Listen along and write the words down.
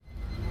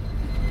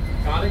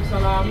Garlic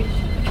salami.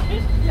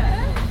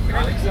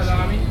 Garlic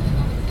salami.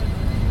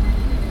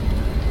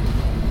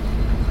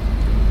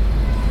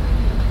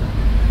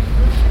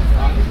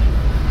 Garlic.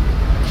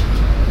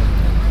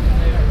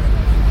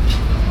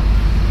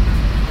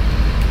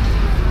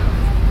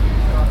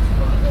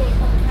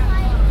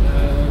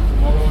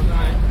 Tomorrow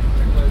night.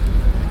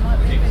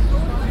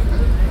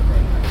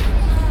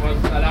 Well,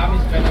 salami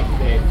is better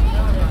today.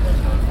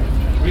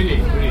 Really.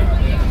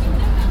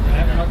 I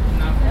have not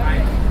enough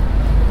time.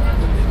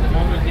 The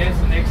moment, yes,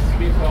 the next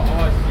 3-4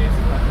 hours, yes.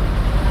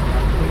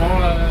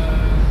 Tomorrow,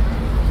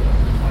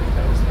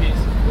 speed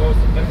goes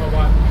to number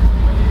 1.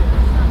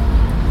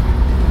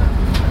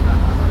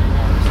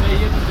 Stay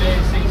here today,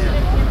 6:30.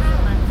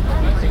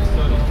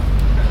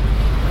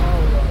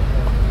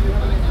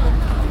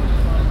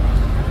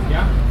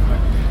 Yeah?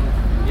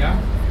 Yeah?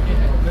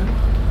 Okay.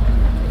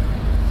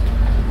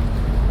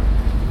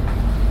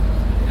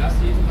 Erst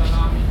diesen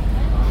Salami.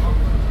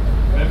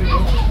 Very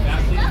good.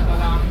 Erst diesen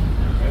Salami.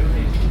 Very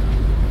tasty.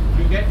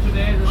 You get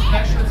today the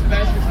special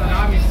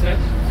salami set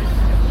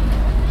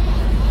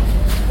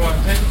for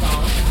 10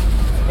 pounds.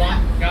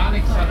 One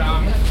garlic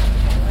salami,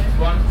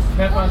 one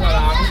pepper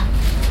salami,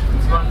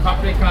 it's one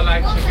paprika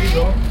like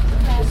chorizo,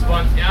 it's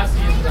one air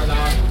season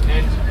salami,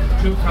 and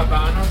 2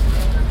 cabanos,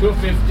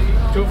 250,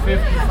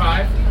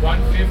 255,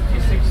 150,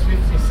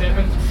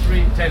 657,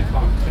 3 10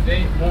 pounds.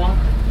 Today more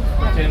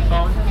for 10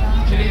 pounds.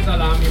 Chili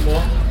salami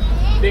more,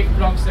 big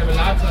block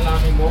servelat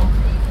salami more,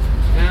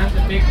 and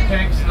the big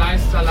pack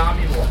sliced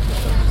salami more.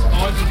 It's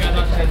all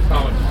together 10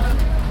 pounds.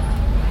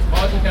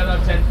 Altogether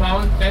 10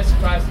 pounds, best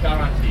price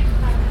guaranteed.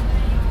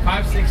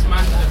 5-6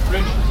 months in the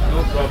fridge,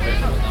 no problem.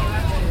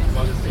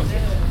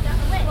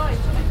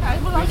 Okay,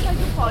 well I'll take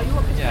it for you.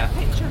 Want me to get a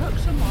picture, hook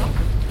some more?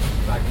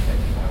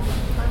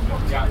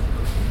 Yeah.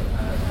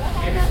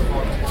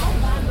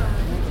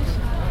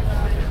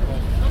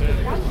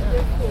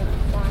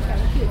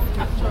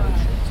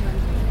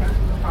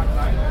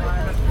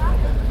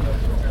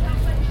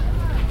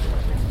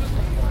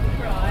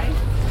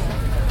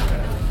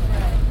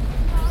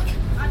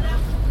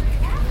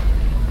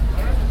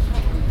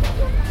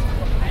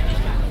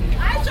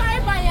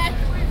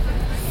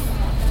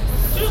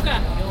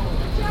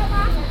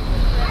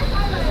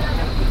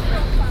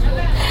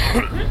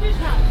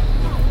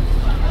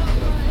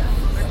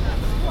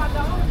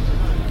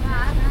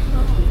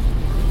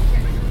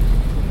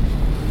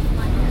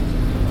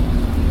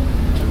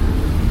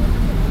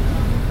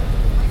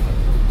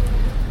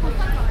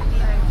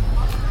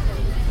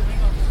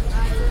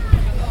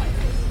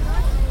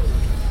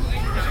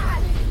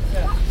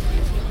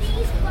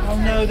 Oh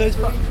no, those